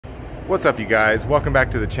What's up, you guys? Welcome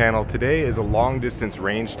back to the channel. Today is a long distance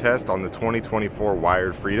range test on the 2024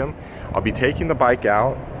 Wired Freedom. I'll be taking the bike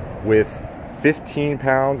out with 15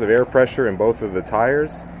 pounds of air pressure in both of the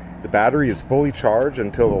tires. The battery is fully charged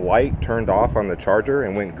until the light turned off on the charger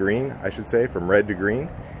and went green, I should say, from red to green.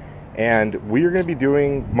 And we are going to be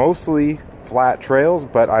doing mostly flat trails,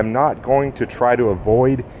 but I'm not going to try to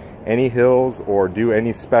avoid any hills or do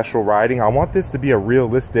any special riding. I want this to be a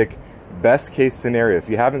realistic best case scenario. If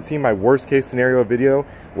you haven't seen my worst case scenario video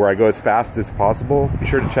where I go as fast as possible, be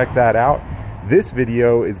sure to check that out. This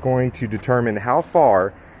video is going to determine how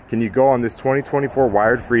far can you go on this 2024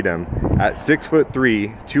 Wired Freedom at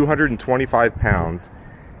 6'3", 225 pounds.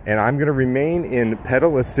 And I'm going to remain in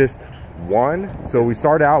pedal assist 1. So we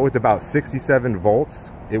start out with about 67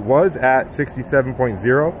 volts. It was at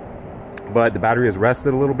 67.0, but the battery has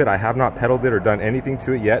rested a little bit. I have not pedaled it or done anything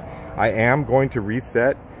to it yet. I am going to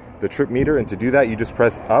reset the trip meter, and to do that you just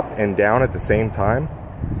press up and down at the same time,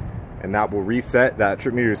 and that will reset that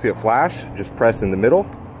trip meter. You see it flash, just press in the middle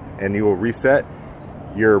and you will reset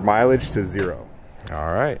your mileage to 0.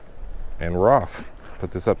 All right, and we're off.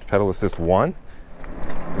 Put this up to pedal assist 1.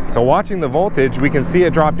 So watching the voltage, we can see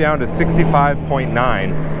it drop down to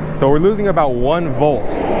 65.9. So we're losing about 1 volt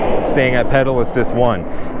staying at pedal assist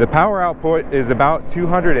 1. The power output is about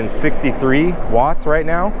 263 watts right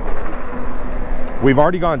now. We've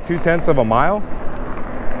already gone 0.2 of a mile,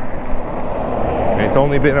 and it's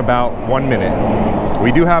only been about 1 minute.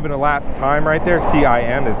 We do have an elapsed time right there.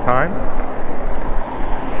 TIM is time.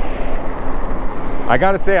 I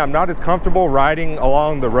gotta say, I'm not as comfortable riding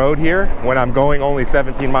along the road here when I'm going only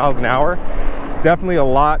 17 miles an hour. It's definitely a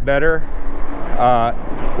lot better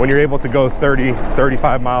when you're able to go 30,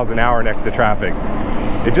 35 miles an hour next to traffic.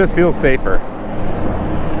 It just feels safer.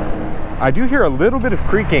 I do hear a little bit of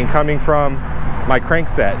creaking coming from my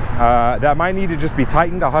crankset. That might need to just be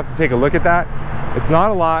tightened. I'll have to take a look at that. It's not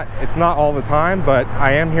a lot, it's not all the time, but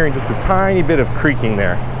I am hearing just a tiny bit of creaking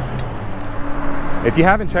there. If you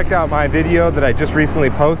haven't checked out my video that I just recently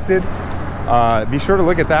posted, be sure to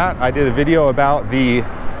look at that. I did a video about the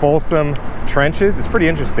Folsom trenches. It's pretty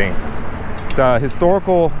interesting. It's a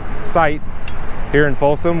historical site here in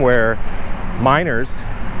Folsom where miners,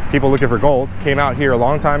 people looking for gold, came out here a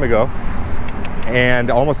long time ago, and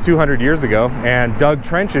almost 200 years ago, and dug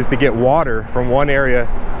trenches to get water from one area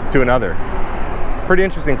to another. Pretty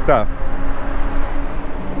interesting stuff.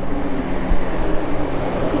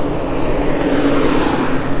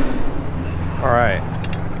 All right,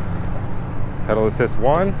 pedal assist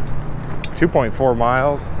 1, 2.4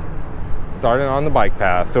 miles, starting on the bike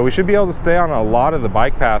path. So we should be able to stay on a lot of the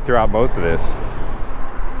bike path throughout most of this.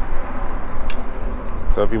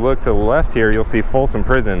 So if you look to the left here, you'll see Folsom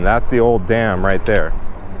Prison. That's the old dam right there.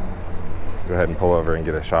 Go ahead and pull over and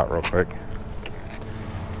get a shot real quick.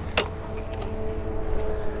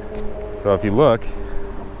 So if you look,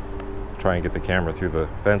 try and get the camera through the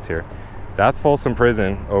fence here. That's Folsom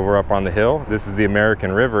Prison over up on the hill. This is the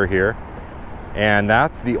American River here. And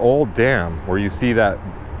that's the old dam where you see that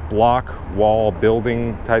block wall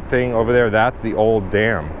building type thing over there. That's the old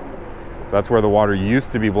dam. So that's where the water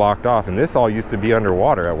used to be blocked off, and this all used to be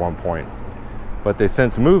underwater at one point. But they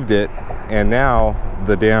since moved it, and now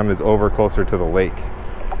the dam is over closer to the lake.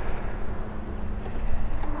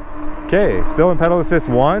 Okay, still in pedal assist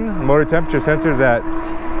 1. Motor temperature sensor's at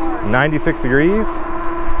 96 degrees,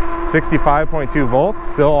 65.2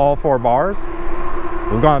 volts, still all 4 bars.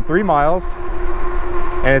 We've gone 3 miles,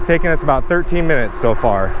 and it's taken us about 13 minutes so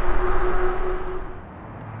far.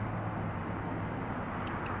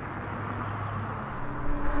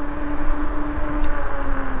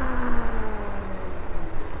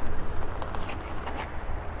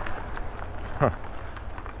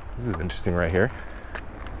 This is interesting right here.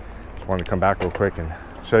 Just wanted to come back real quick and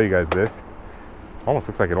show you guys this. Almost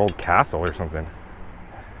looks like an old castle or something.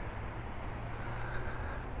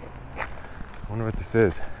 I wonder what this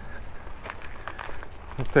is.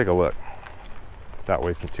 Let's take a look. Not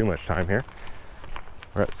wasting too much time here.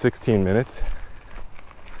 We're at 16 minutes.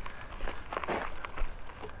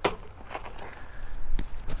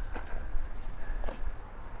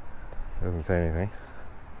 Doesn't say anything.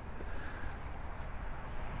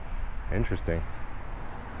 Interesting.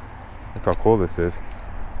 Look how cool this is.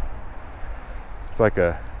 It's like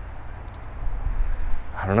a,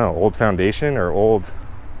 I don't know, old foundation or old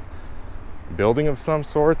building of some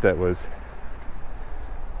sort that was,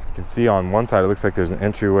 you can see on one side it looks like there's an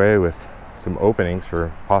entryway with some openings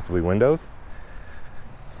for possibly windows.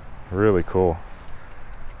 Really cool.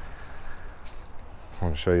 I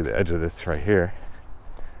want to show you the edge of this right here.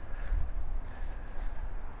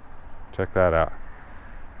 Check that out.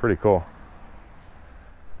 Pretty cool.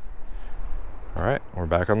 All right, we're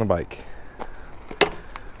back on the bike.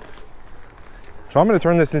 So I'm going to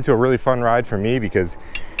turn this into a really fun ride for me because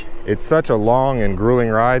it's such a long and grueling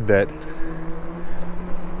ride that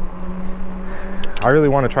I really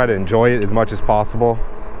want to try to enjoy it as much as possible.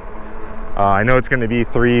 I know it's going to be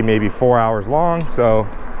 3, maybe 4 hours long, so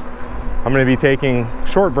I'm going to be taking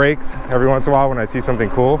short breaks every once in a while when I see something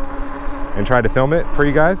cool and try to film it for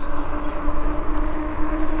you guys.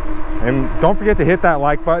 And don't forget to hit that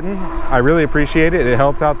like button. I really appreciate it. It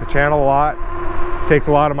helps out the channel a lot. It takes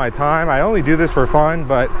a lot of my time. I only do this for fun,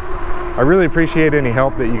 but I really appreciate any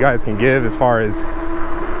help that you guys can give as far as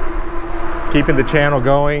keeping the channel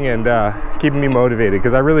going and keeping me motivated,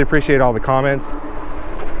 because I really appreciate all the comments.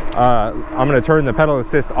 I'm going to turn the pedal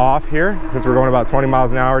assist off here since we're going about 20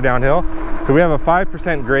 miles an hour downhill. So we have a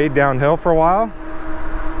 5% grade downhill for a while.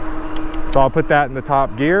 So I'll put that in the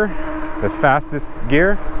top gear, the fastest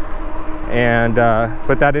gear, and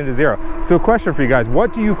put that into 0. So a question for you guys,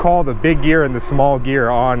 what do you call the big gear and the small gear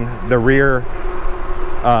on the rear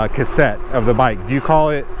cassette of the bike? Do you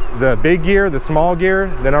call it the big gear, the small gear,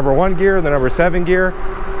 the number 1 gear, the number 7 gear,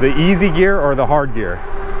 the easy gear, or the hard gear,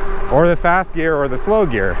 or the fast gear, or the slow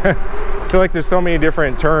gear? I feel like there's so many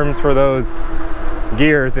different terms for those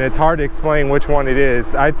gears and it's hard to explain which one it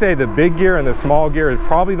is. I'd say the big gear and the small gear is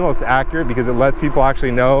probably the most accurate because it lets people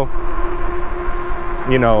actually know,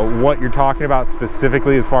 you know, what you're talking about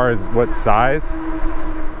specifically as far as what size.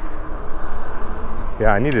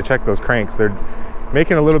 Yeah, I need to check those cranks. They're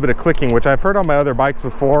making a little bit of clicking, which I've heard on my other bikes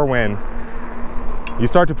before. When you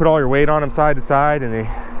start to put all your weight on them side to side and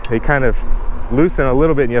they kind of loosen a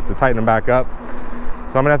little bit and you have to tighten them back up.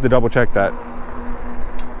 So I'm gonna have to double check that.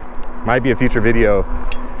 Might be a future video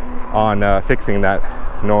on fixing that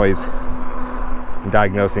noise and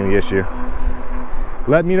diagnosing the issue.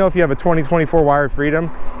 Let me know if you have a 2024 Wired Freedom,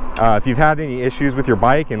 if you've had any issues with your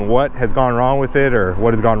bike and what has gone wrong with it or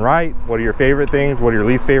what has gone right. What are your favorite things? What are your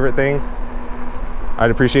least favorite things? I'd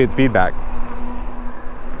appreciate the feedback.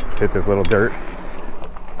 Let's hit this little dirt.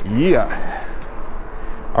 Yeah.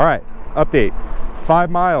 All right, update. 5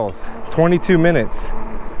 miles, 22 minutes.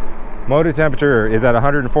 Motor temperature is at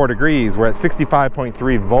 104 degrees. We're at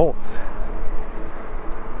 65.3 volts.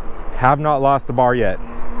 Have not lost a bar yet.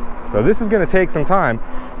 So this is going to take some time.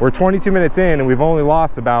 We're 22 minutes in and we've only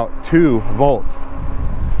lost about 2 volts.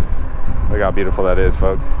 Look how beautiful that is,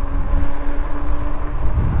 folks.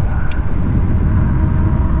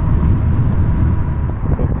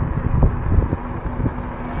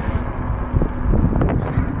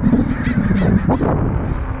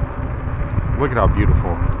 Look at how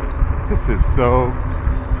beautiful. This is so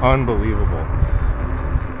unbelievable.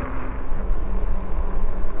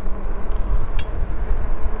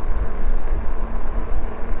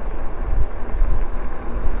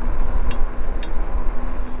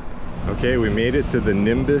 Okay, we made it to the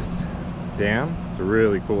Nimbus Dam. It's a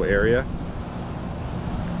really cool area.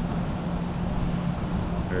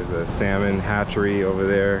 There's a salmon hatchery over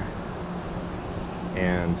there.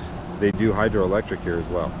 And they do hydroelectric here as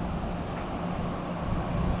well.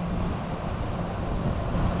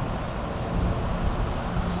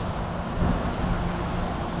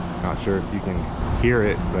 Not sure if you can hear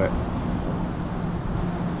it, but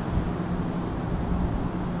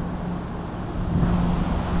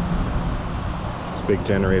there's big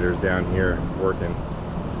generators down here working.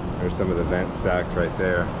 There's some of the vent stacks right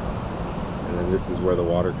there. And then this is where the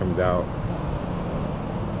water comes out.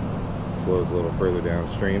 Flows a little further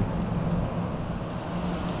downstream.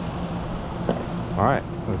 All right,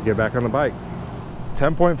 let's get back on the bike.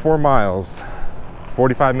 10.4 miles,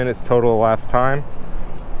 45 minutes total elapsed time.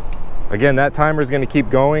 Again, that timer is going to keep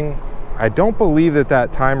going. I don't believe that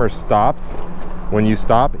that timer stops when you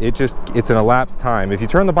stop. It's an elapsed time. If you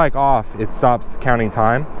turn the bike off, it stops counting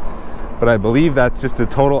time. But I believe that's just a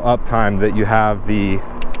total uptime that you have the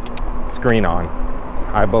screen on.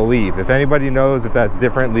 I believe. If anybody knows if that's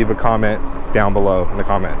different, leave a comment down below in the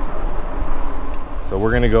comments. So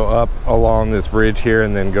we're going to go up along this bridge here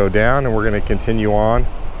and then go down, and we're going to continue on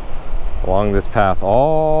along this path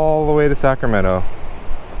all the way to Sacramento.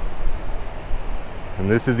 And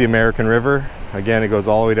this is the American River. Again, it goes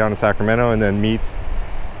all the way down to Sacramento and then meets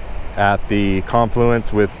at the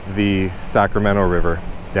confluence with the Sacramento River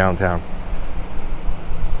downtown.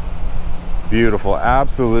 Beautiful,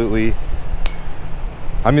 absolutely.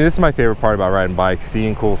 I mean, this is my favorite part about riding bikes,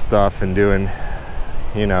 seeing cool stuff and doing,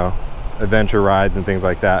 you know, adventure rides and things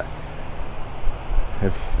like that.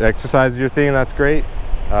 If exercise is your thing, that's great.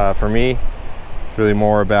 For me, it's really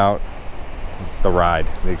more about the ride,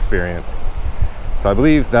 the experience. So I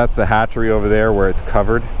believe that's the hatchery over there where it's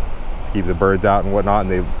covered to keep the birds out and whatnot,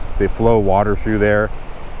 and they flow water through there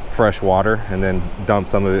fresh water and then dump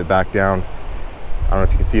some of it back down. I don't know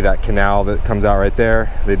if you can see that canal that comes out right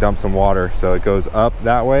there. They dump some water, so it goes up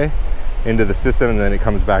that way into the system and then it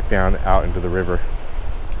comes back down out into the river.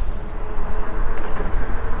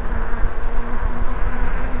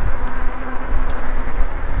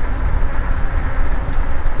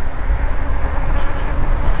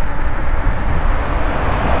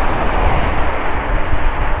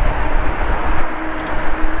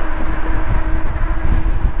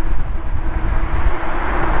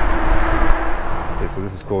 So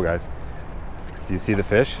this is cool, guys. Do you see the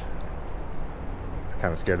fish?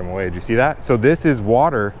 Kind of scared them away. Did you see that? So this is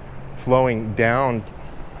water flowing down.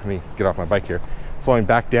 Let me get off my bike here. Flowing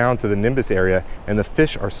back down to the Nimbus area, and the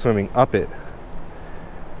fish are swimming up it.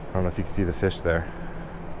 I don't know if you can see the fish there.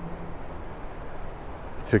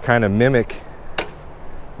 To kind of mimic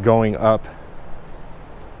going up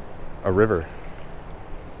a river.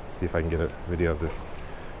 Let's see if I can get a video of this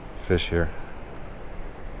fish here.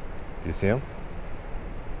 Do you see him?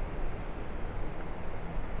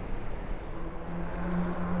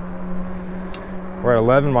 We're at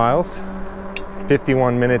 11 miles,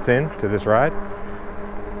 51 minutes in to this ride.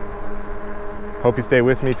 Hope you stay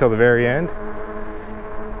with me till the very end.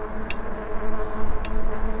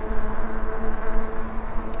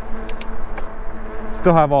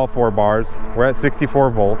 Still have all 4 bars. We're at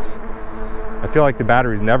 64 volts. I feel like the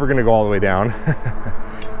battery's never gonna go all the way down.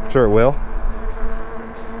 I'm sure it will.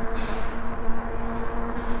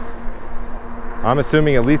 I'm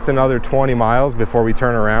assuming at least another 20 miles before we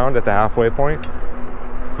turn around at the halfway point.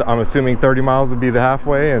 I'm assuming 30 miles would be the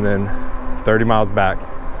halfway and then 30 miles back.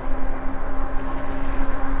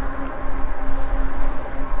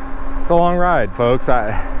 It's a long ride, folks.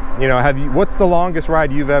 What's the longest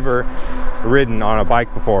ride you've ever ridden on a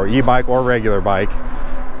bike before? E-bike or regular bike?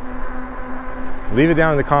 Leave it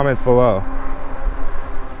down in the comments below.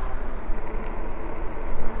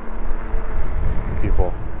 Some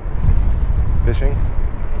people fishing.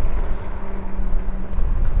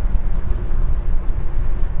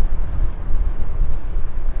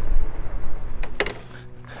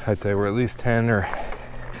 I'd say we're at least 10 or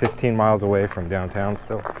 15 miles away from downtown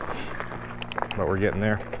still, but we're getting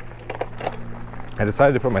there. I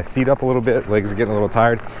decided to put my seat up a little bit. Legs are getting a little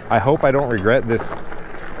tired. I hope I don't regret this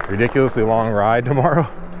ridiculously long ride tomorrow.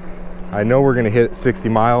 I know we're gonna hit 60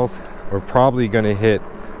 miles. We're probably gonna hit,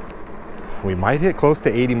 we might hit close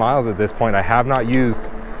to 80 miles at this point. I have not used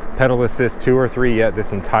pedal assist 2 or 3 yet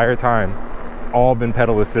this entire time. It's all been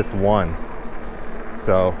pedal assist 1.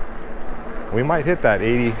 So we might hit that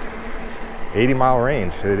 80 mile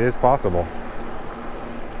range. It is possible.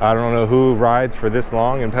 I don't know who rides for this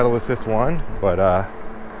long in pedal assist 1, but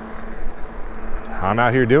I'm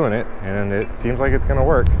out here doing it and it seems like it's gonna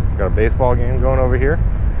work. Got a baseball game going over here.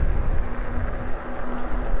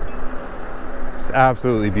 It's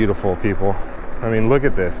absolutely beautiful, people. I mean, look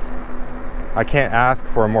at this. I can't ask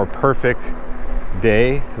for a more perfect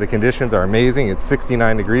day. The conditions are amazing. It's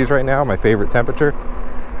 69 degrees right now, my favorite temperature.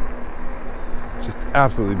 Just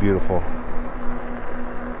absolutely beautiful.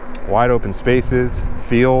 Wide open spaces,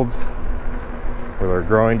 fields where they're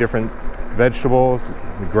growing different vegetables,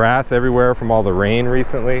 the grass everywhere from all the rain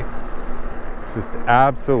recently. It's just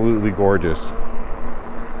absolutely gorgeous.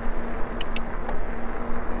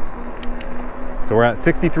 So we're at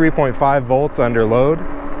 63.5 volts under load.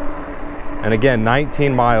 And again,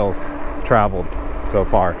 19 miles traveled so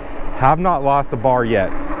far. Have not lost a bar yet,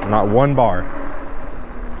 not one bar.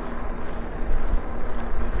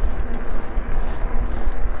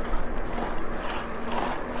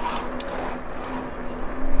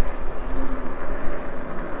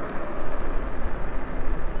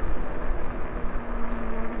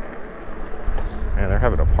 Man, they're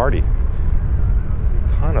having a party. A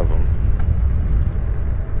ton of them.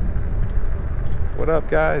 What up,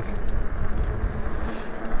 guys?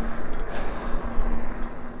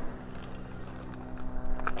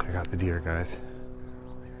 Check out the deer, guys.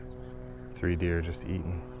 3 deer just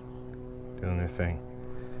eating, doing their thing.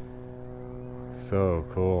 So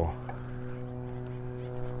cool.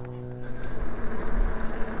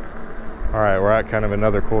 All right, we're at kind of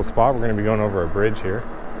another cool spot. We're gonna be going over a bridge here.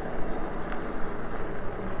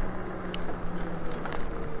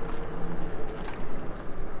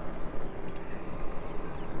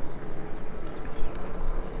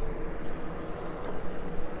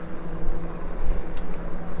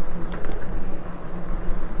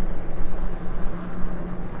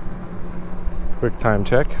 Quick time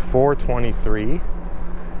check, 4:23.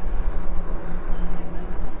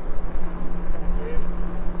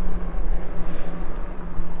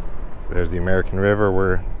 So there's the American River.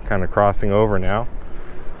 We're kind of crossing over now.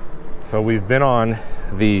 So we've been on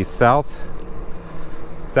the south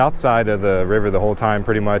side of the river the whole time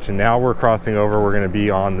pretty much, and now we're crossing over. We're going to be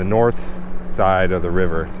on the north side of the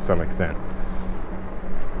river to some extent.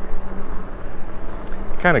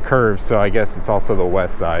 Kind of curves, so I guess it's also the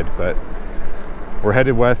west side, but we're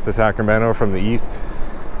headed west to Sacramento from the east.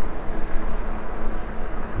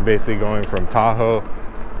 Basically going from Tahoe.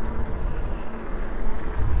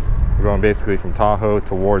 We're going basically from Tahoe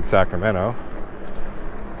towards Sacramento.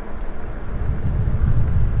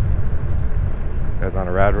 Guys on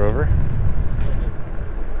a Rad Rover.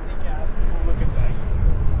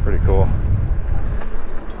 Pretty cool.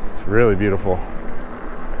 It's really beautiful.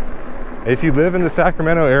 If you live in the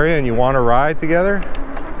Sacramento area and you want to ride together,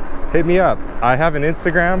 hit me up. I have an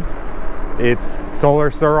Instagram. It's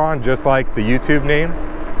Solar Suron, just like the YouTube name.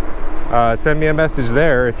 Send me a message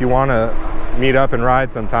there if you want to meet up and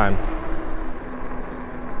ride sometime.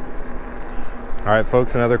 All right,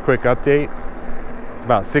 folks, another quick update. It's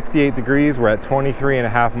about 68 degrees. We're at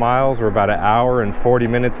 23.5 miles. We're about an hour and 40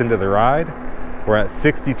 minutes into the ride. We're at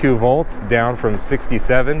 62 volts, down from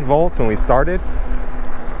 67 volts when we started.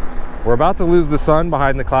 We're about to lose the sun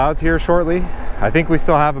behind the clouds here shortly. I think we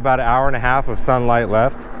still have about an hour and a half of sunlight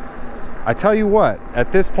left. I tell you what,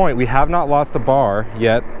 at this point, we have not lost a bar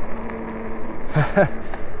yet.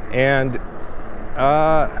 And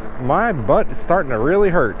my butt is starting to really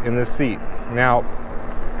hurt in this seat. Now,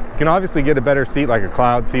 you can obviously get a better seat, like a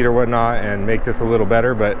cloud seat or whatnot, and make this a little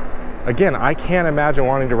better, but again, I can't imagine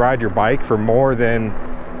wanting to ride your bike for more than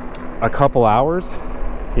a couple hours.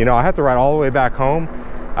 You know, I have to ride all the way back home.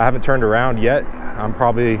 I haven't turned around yet. I'm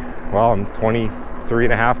probably, well, I'm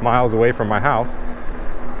 23.5 miles away from my house.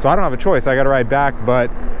 So I don't have a choice. I got to ride back,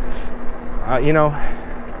 but you know,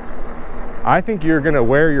 I think you're going to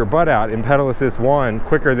wear your butt out in pedal assist 1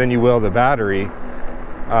 quicker than you will the battery.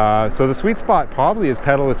 So the sweet spot probably is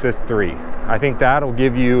pedal assist 3. I think that'll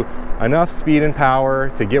give you enough speed and power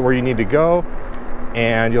to get where you need to go,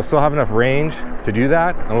 and you'll still have enough range to do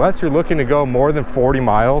that. Unless you're looking to go more than 40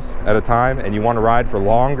 miles at a time and you want to ride for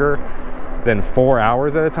longer than 4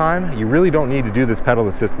 hours at a time, you really don't need to do this pedal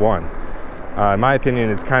assist 1. In my opinion,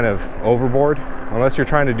 it's kind of overboard. Unless you're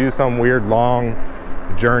trying to do some weird long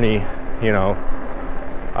journey, you know,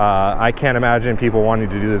 I can't imagine people wanting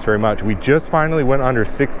to do this very much. We just finally went under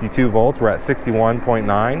 62 volts. We're at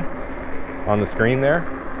 61.9 on the screen there.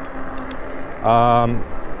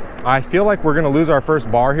 I feel like we're going to lose our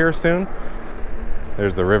first bar here soon.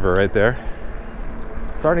 There's the river right there.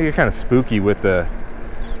 It's starting to get kind of spooky with the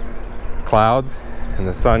clouds and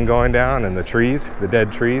the sun going down and the trees, the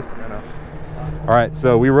dead trees. All right,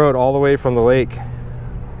 so we rode all the way from the lake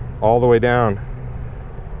all the way down.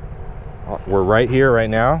 We're right here right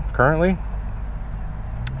now currently.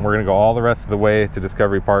 We're gonna go all the rest of the way to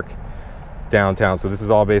Discovery Park downtown. So this is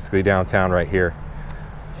all basically downtown right here.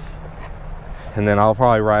 And then I'll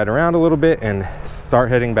probably ride around a little bit and start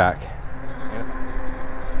heading back.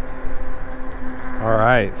 All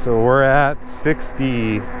right, so we're at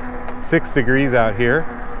 66 degrees out here,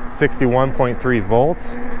 61.3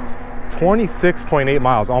 volts, 26.8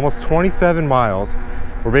 miles, almost 27 miles.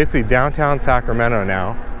 We're basically downtown Sacramento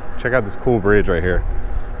now. Check out this cool bridge right here.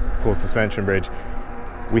 This cool suspension bridge.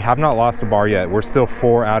 We have not lost a bar yet. We're still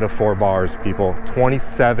 4 out of 4 bars, people.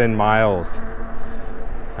 27 miles.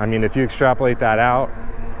 I mean, if you extrapolate that out,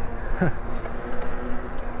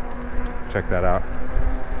 check that out.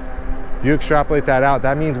 If you extrapolate that out,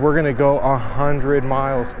 that means we're gonna go 100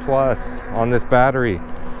 miles plus on this battery.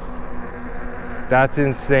 That's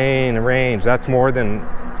insane range. That's more than,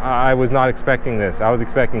 I was not expecting this. I was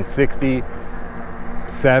expecting 60,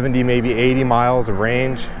 70, maybe 80 miles of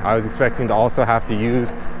range. I was expecting to also have to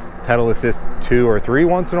use pedal assist 2 or 3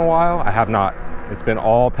 once in a while. I have not. It's been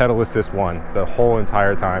all pedal assist 1 the whole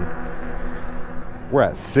entire time. We're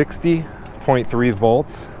at 60.3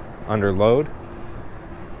 volts under load.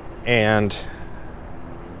 And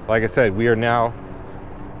like I said, we are now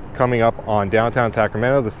coming up on downtown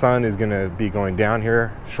Sacramento. The sun is gonna be going down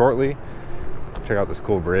here shortly. Check out this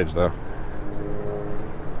cool bridge though.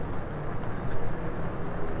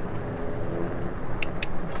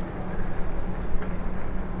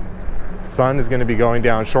 Sun is going to be going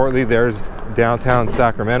down shortly. There's downtown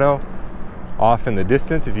Sacramento off in the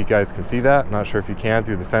distance, if you guys can see that. I'm not sure if you can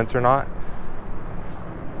through the fence or not.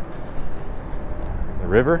 The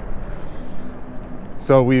river.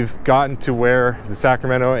 So we've gotten to where the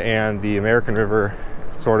Sacramento and the American River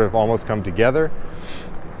sort of almost come together.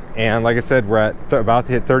 And like I said, we're at about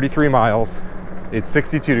to hit 33 miles. It's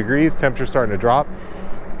 62 degrees, temperature's starting to drop.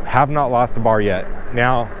 Have not lost a bar yet.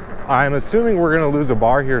 Now, I'm assuming we're going to lose a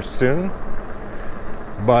bar here soon,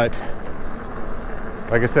 but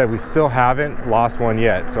Like I said, we still haven't lost one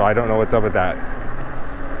yet, so I don't know what's up with that.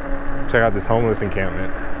 Check out this homeless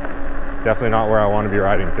encampment. Definitely not where I want to be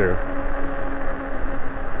riding through.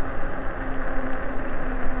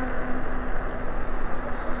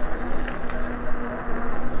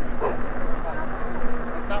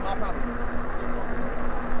 It's not my problem.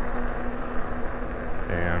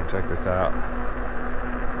 Damn, check this out.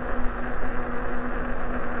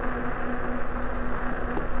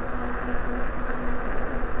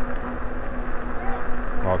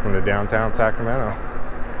 Welcome to downtown Sacramento.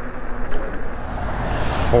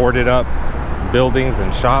 Boarded up buildings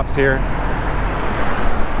and shops here.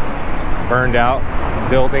 Burned out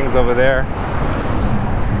buildings over there. Oh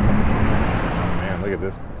man, look at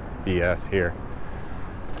this BS here.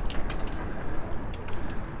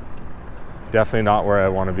 Definitely not where I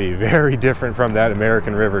want to be. Very different from that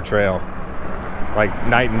American River Trail. Like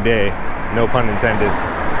night and day, no pun intended.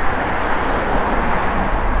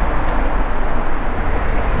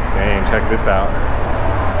 Dang, check this out.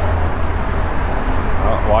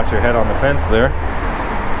 Oh, watch your head on the fence there.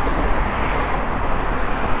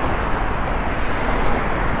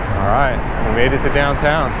 All right, we made it to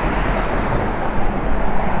downtown.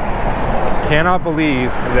 Cannot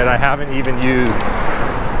believe that I haven't even used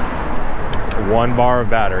 1 bar of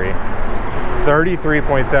battery.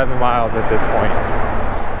 33.7 miles at this point.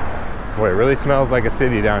 Boy, it really smells like a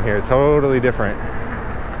city down here. Totally different.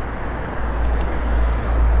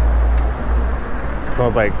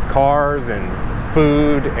 Smells like cars and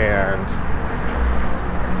food and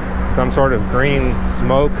some sort of green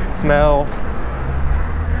smoke smell.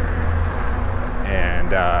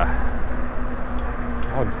 And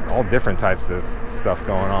all different types of stuff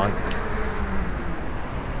going on.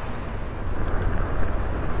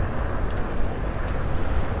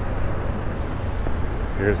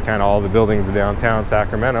 Here's kind of all the buildings of downtown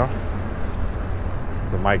Sacramento.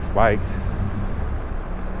 There's a Mike's Bikes.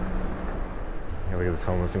 Yeah, look at this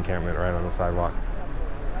homeless encampment right on the sidewalk.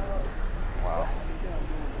 Wow.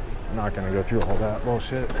 I'm not gonna go through all that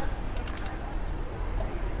bullshit.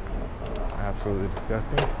 Absolutely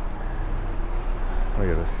disgusting. Look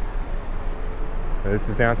at this. This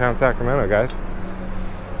is downtown Sacramento, guys.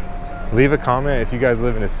 Leave a comment if you guys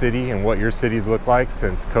live in a city and what your cities look like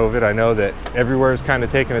since COVID. I know that everywhere is kind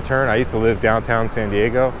of taking a turn. I used to live downtown San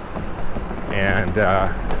Diego, and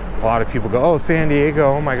a lot of people go, oh, San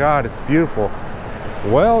Diego, oh my God, it's beautiful.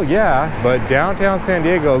 Well, yeah, but downtown San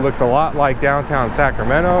Diego looks a lot like downtown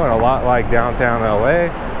Sacramento and a lot like downtown LA.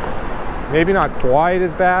 Maybe not quite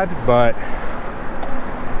as bad, but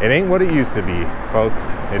it ain't what it used to be,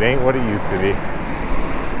 folks. It ain't what it used to be.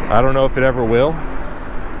 I don't know if it ever will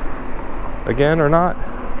again or not.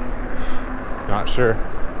 Not sure.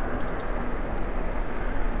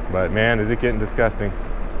 But man, is it getting disgusting.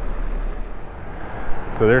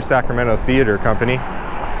 So there's Sacramento Theater Company,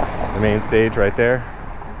 the main stage right there.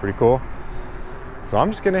 Pretty cool. So I'm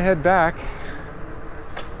just gonna head back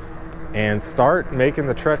and start making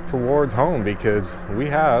the trek towards home because we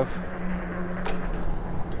have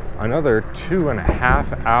another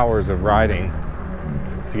 2.5 hours of riding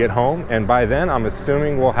to get home, and by then I'm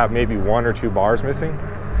assuming we'll have maybe 1 or 2 bars missing,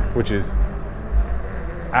 which is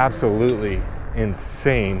absolutely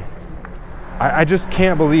insane. I just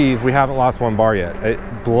can't believe we haven't lost 1 bar yet. It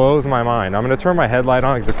blows my mind. I'm gonna turn my headlight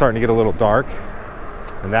on because it's starting to get a little dark,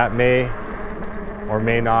 and that may or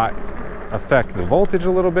may not affect the voltage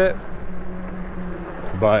a little bit,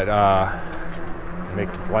 but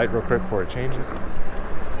make this light real quick before it changes.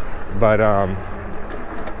 But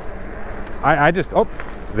I just, oh,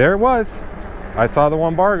 there it was. I saw the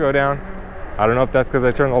 1 bar go down. I don't know if that's because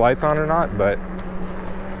I turned the lights on or not, but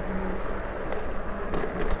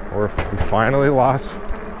we finally lost.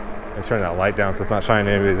 Let's turn that light down so it's not shining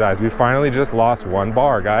in anybody's eyes. We finally just lost 1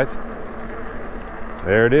 bar, guys.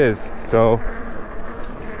 There it is. So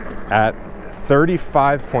at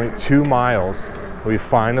 35.2 miles, we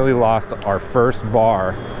finally lost our first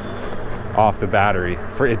bar off the battery.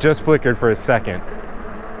 It just flickered for a second.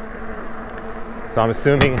 So I'm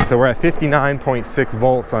assuming, so we're at 59.6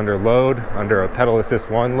 volts under load, under a pedal assist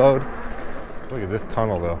 1 load. Look at this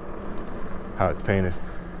tunnel though, how it's painted.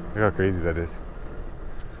 Look how crazy that is.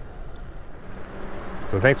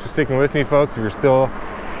 So thanks for sticking with me, folks. If you're still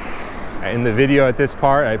in the video at this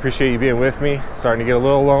part, I appreciate you being with me. Starting to get a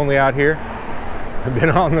little lonely out here. I've been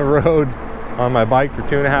on the road on my bike for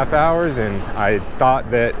 2.5 hours, and I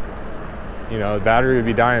thought that, you know, the battery would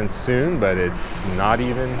be dying soon, but it's not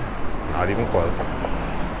even close.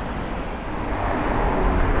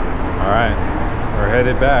 All right, we're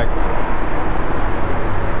headed back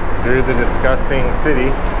through the disgusting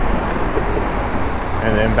city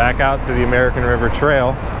and then back out to the American River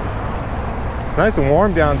Trail. It's nice and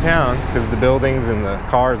warm downtown because of the buildings and the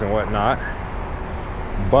cars and whatnot.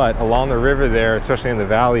 But along the river there, especially in the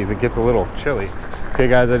valleys, it gets a little chilly. Okay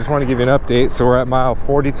guys, I just want to give you an update. So we're at mile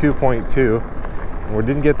 42.2. We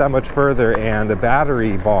didn't get that much further and the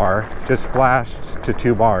battery bar just flashed to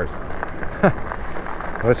 2 bars.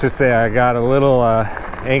 Let's just say I got a little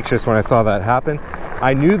anxious when I saw that happen.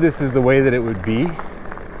 I knew this is the way that it would be.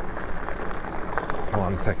 Hold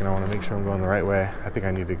on a second, I want to make sure I'm going the right way. I think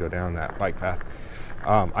I need to go down that bike path.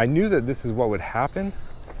 I knew that this is what would happen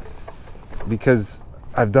because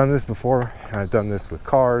I've done this before, and I've done this with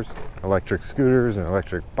cars, electric scooters, and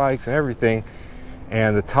electric bikes, and everything.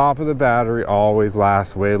 And the top of the battery always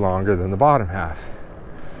lasts way longer than the bottom half.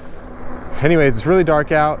 Anyways, it's really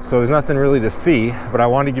dark out, so there's nothing really to see, but I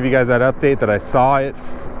wanted to give you guys that update that I saw it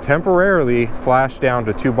temporarily flash down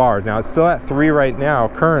to 2 bars. Now, it's still at 3 right now,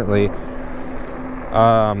 currently.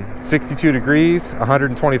 62 degrees,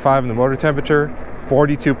 125 in the motor temperature,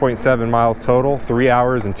 42.7 miles total, 3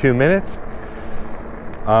 hours and 2 minutes.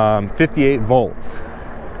 58 volts.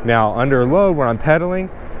 Now under load when I'm pedaling,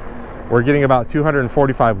 we're getting about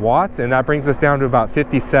 245 watts, and that brings us down to about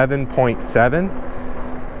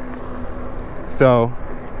 57.7. So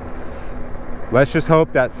let's just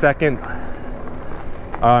hope that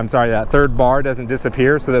that third bar doesn't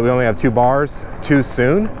disappear so that we only have 2 bars too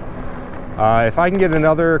soon. If I can get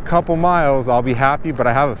another couple miles, I'll be happy, but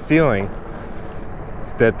I have a feeling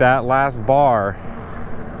that that last bar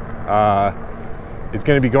is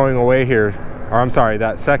going to be going away here, or I'm sorry,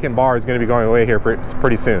 that second bar is going to be going away here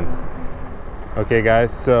pretty soon. Okay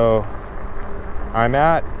guys, so I'm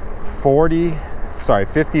at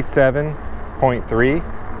 57.3,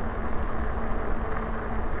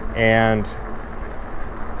 and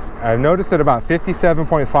I've noticed that about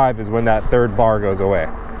 57.5 is when that third bar goes away.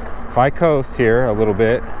 If I coast here a little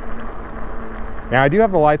bit, now I do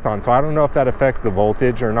have the lights on, so I don't know if that affects the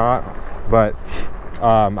voltage or not, but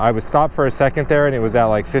I was stopped for a second there and it was at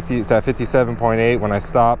like 57.8 when I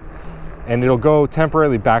stopped, and it'll go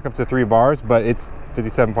temporarily back up to 3 bars, but it's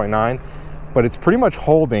 57.9, but it's pretty much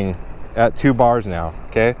holding at 2 bars now.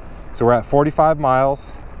 Okay, so we're at 45 miles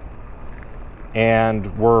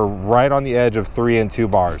and we're right on the edge of 3 and 2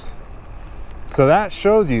 bars. So that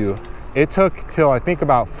shows you it took till I think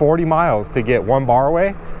about 40 miles to get 1 bar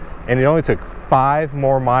away, and it only took 5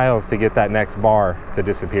 more miles to get that next bar to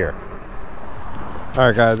disappear. All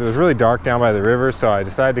right guys, it was really dark down by the river, so I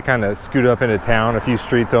decided to kind of scoot up into town a few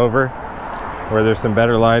streets over where there's some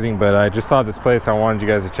better lighting, but I just saw this place. I wanted you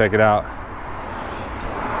guys to check it out.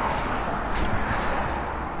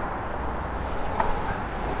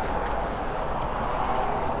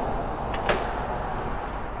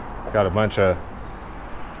 It's got a bunch of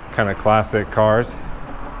kind of classic cars.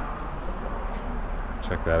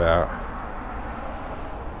 Check that out.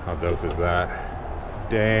 How dope is that?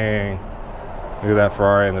 Dang. Look at that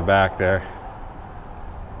Ferrari in the back there.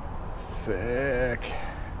 Sick.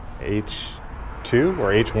 H2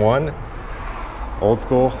 or H1. Old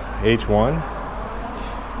school H1.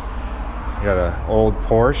 You got an old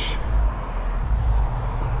Porsche.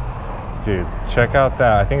 Dude, check out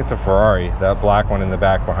that. I think it's a Ferrari. That black one in the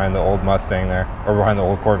back behind the old Mustang there, or behind the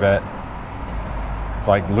old Corvette. It's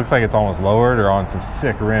like, looks like it's almost lowered or on some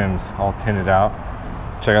sick rims, all tinted out.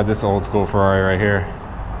 Check out this old school Ferrari right here.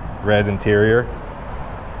 Red interior.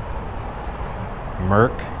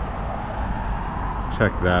 Merc.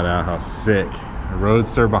 Check that out, how sick. A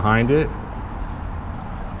Roadster behind it.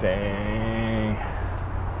 Dang.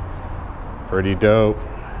 Pretty dope.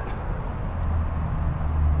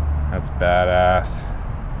 That's badass.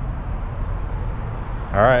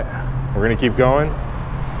 All right, we're gonna keep going.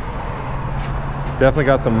 Definitely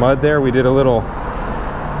got some mud there. We did a little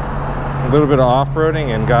bit of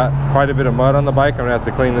off-roading and got quite a bit of mud on the bike. I'm gonna have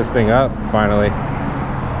to clean this thing up finally.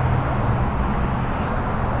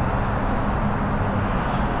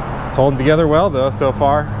 It's holding together well though so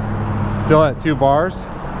far. It's still at 2 bars.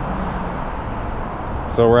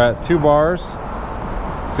 So we're at 2 bars,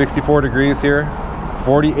 64 degrees here,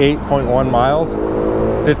 48.1 miles,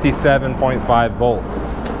 57.5 volts.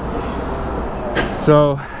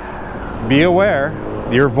 So be aware,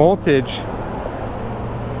 your voltage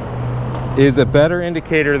is a better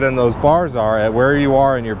indicator than those bars are at where you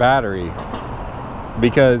are in your battery,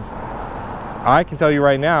 because I can tell you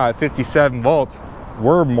right now at 57 volts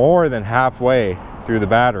we're more than halfway through the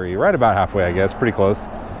battery, right about halfway, I guess, pretty close.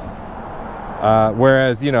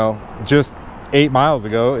 Whereas, you know, just 8 miles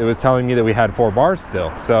ago it was telling me that we had 4 bars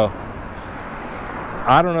still. So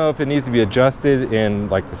I don't know if it needs to be adjusted in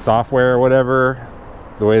like the software or whatever,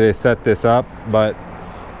 the way they set this up, but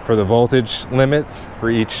for the voltage limits for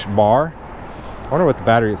each bar. I wonder what the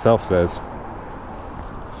battery itself says.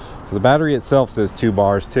 So the battery itself says 2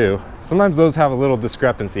 bars too. Sometimes those have a little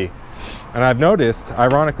discrepancy. And I've noticed,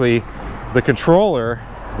 ironically, the controller,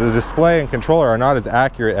 the display and controller are not as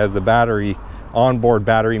accurate as the battery, onboard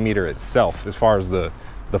battery meter itself, as far as the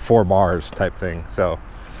 4 bars type thing. So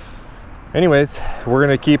anyways, we're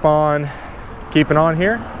gonna keep on keeping on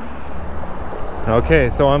here. Okay,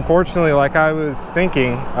 so unfortunately, like I was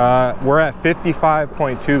thinking, we're at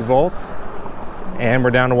 55.2 volts and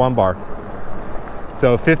we're down to 1 bar.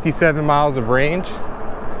 So 57 miles of range.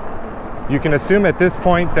 You can assume at this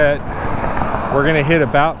point that we're gonna hit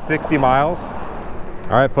about 60 miles.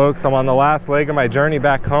 All right, folks, I'm on the last leg of my journey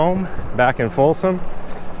back home, back in Folsom.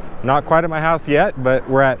 Not quite at my house yet, but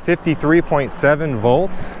we're at 53.7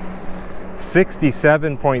 volts,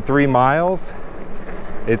 67.3 miles.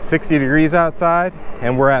 It's 60 degrees outside,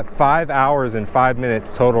 and we're at 5 hours and 5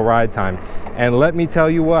 minutes total ride time. And let me tell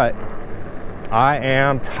you what, I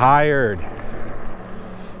am tired.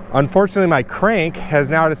 Unfortunately, my crank has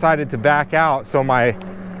now decided to back out, so my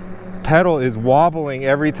pedal is wobbling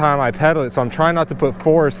every time I pedal it. So I'm trying not to put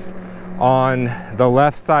force on the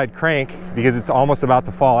left side crank because it's almost about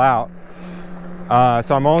to fall out.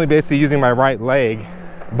 So I'm only basically using my right leg,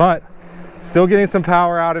 but still getting some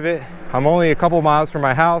power out of it. I'm only a couple miles from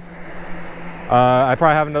my house. I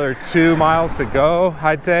probably have another 2 miles to go,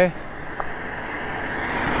 I'd say.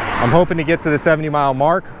 I'm hoping to get to the 70-mile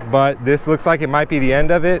mark, but this looks like it might be the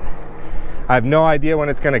end of it. I have no idea when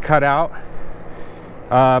it's going to cut out,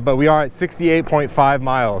 but we are at 68.5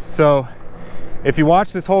 miles. So if you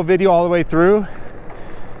watch this whole video all the way through,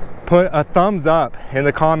 put a thumbs up in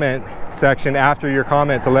the comment section after your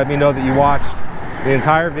comment to let me know that you watched the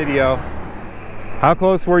entire video. How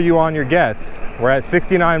close were you on your guess? We're at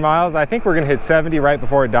 69 miles. I think we're gonna hit 70 right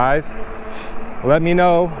before it dies. Let me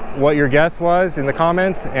know what your guess was in the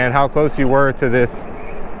comments and how close you were to this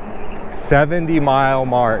 70-mile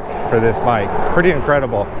mark for this bike. Pretty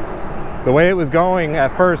incredible. The way it was going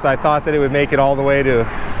at first, I thought that it would make it all the way to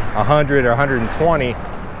 100 or 120.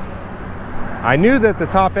 I knew that the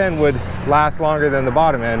top end would last longer than the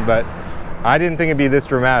bottom end, but I didn't think it'd be this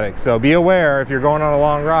dramatic. So be aware, if you're going on a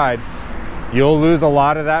long ride, you'll lose a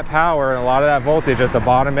lot of that power and a lot of that voltage at the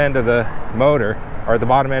bottom end of the motor, or at the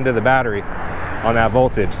bottom end of the battery on that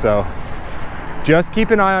voltage. So just keep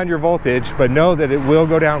an eye on your voltage, but know that it will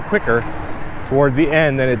go down quicker towards the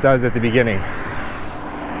end than it does at the beginning.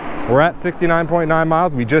 We're at 69.9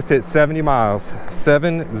 miles. We just hit 70 miles.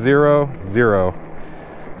 700.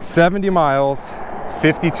 70 miles,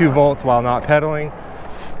 52 volts while not pedaling,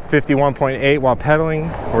 51.8 while pedaling.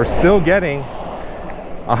 We're still getting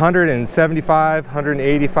 175,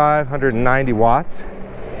 185, 190 watts.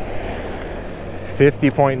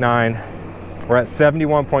 50.9. We're at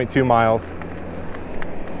 71.2 miles.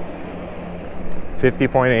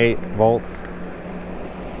 50.8 volts.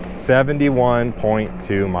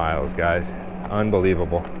 71.2 miles, guys.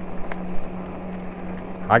 Unbelievable.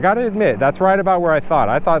 I gotta admit, that's right about where I thought.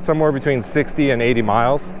 I thought somewhere between 60 and 80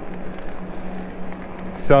 miles.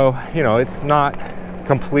 So, you know, it's not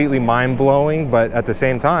completely mind-blowing, but at the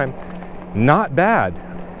same time, not bad.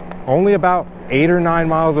 Only about 8 or 9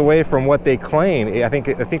 miles away from what they claim. I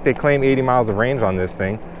think they claim 80 miles of range on this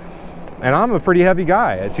thing. And I'm a pretty heavy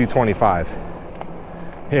guy at 225.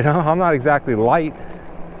 You know, I'm not exactly light.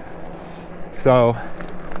 So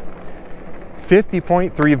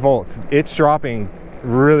 50.3 volts. It's dropping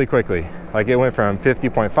really quickly. Like it went from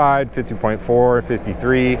 50.5, 50.4,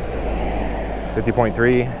 53,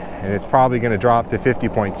 50.3, and it's probably going to drop to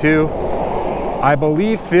 50.2. I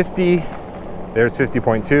believe 50, there's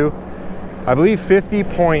 50.2. I believe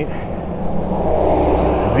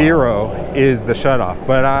 50.0 is the shutoff,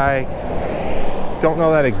 but I don't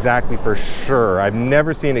know that exactly for sure. I've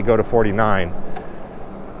never seen it go to 49.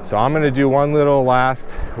 So I'm going to do one little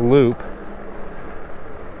last loop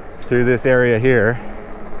through this area here,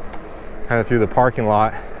 kind of through the parking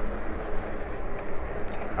lot,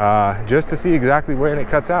 just to see exactly when it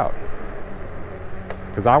cuts out,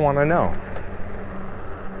 because I want to know,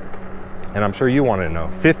 and I'm sure you want to know.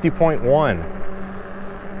 50.1,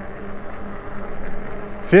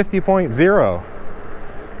 50.0.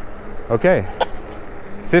 Okay,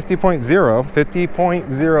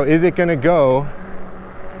 50.0. Is it going to go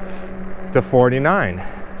to 49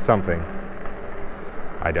 something?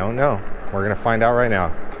 I don't know. We're gonna find out right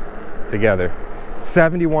now together.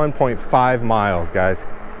 71.5 miles, guys.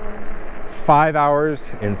 5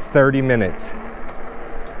 hours and 30 minutes.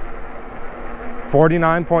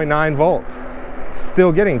 49.9 volts.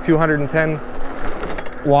 Still getting 210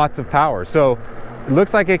 watts of power. So it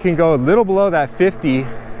looks like it can go a little below that 50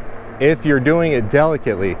 if you're doing it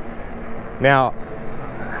delicately. Now,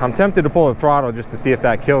 I'm tempted to pull the throttle just to see if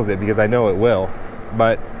that kills it, because I know it will,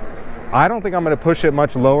 but I don't think I'm going to push it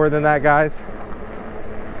much lower than that, guys.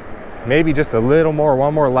 Maybe just a little more,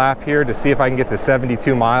 one more lap here to see if I can get to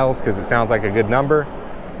 72 miles, because it sounds like a good number.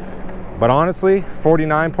 But honestly,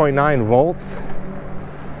 49.9 volts,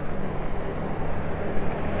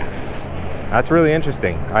 that's really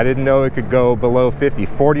interesting. I didn't know it could go below 50.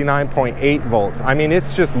 49.8 volts. I mean,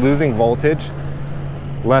 it's just losing voltage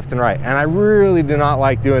left and right. And I really do not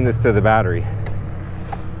like doing this to the battery.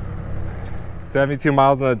 72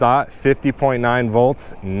 miles on the dot, 50.9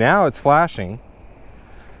 volts. Now it's flashing,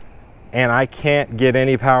 and I can't get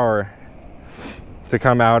any power to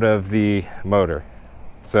come out of the motor.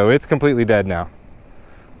 So it's completely dead now.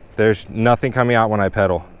 There's nothing coming out when I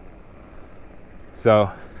pedal.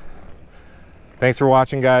 So thanks for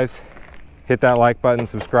watching, guys. Hit that like button,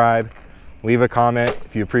 subscribe, leave a comment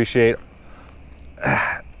if you appreciate.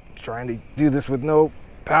 Trying to do this with no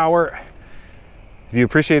power. If you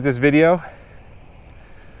appreciate this video,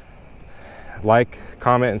 like,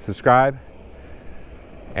 comment, and subscribe.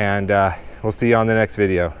 And we'll see you on the next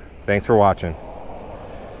video. Thanks for watching.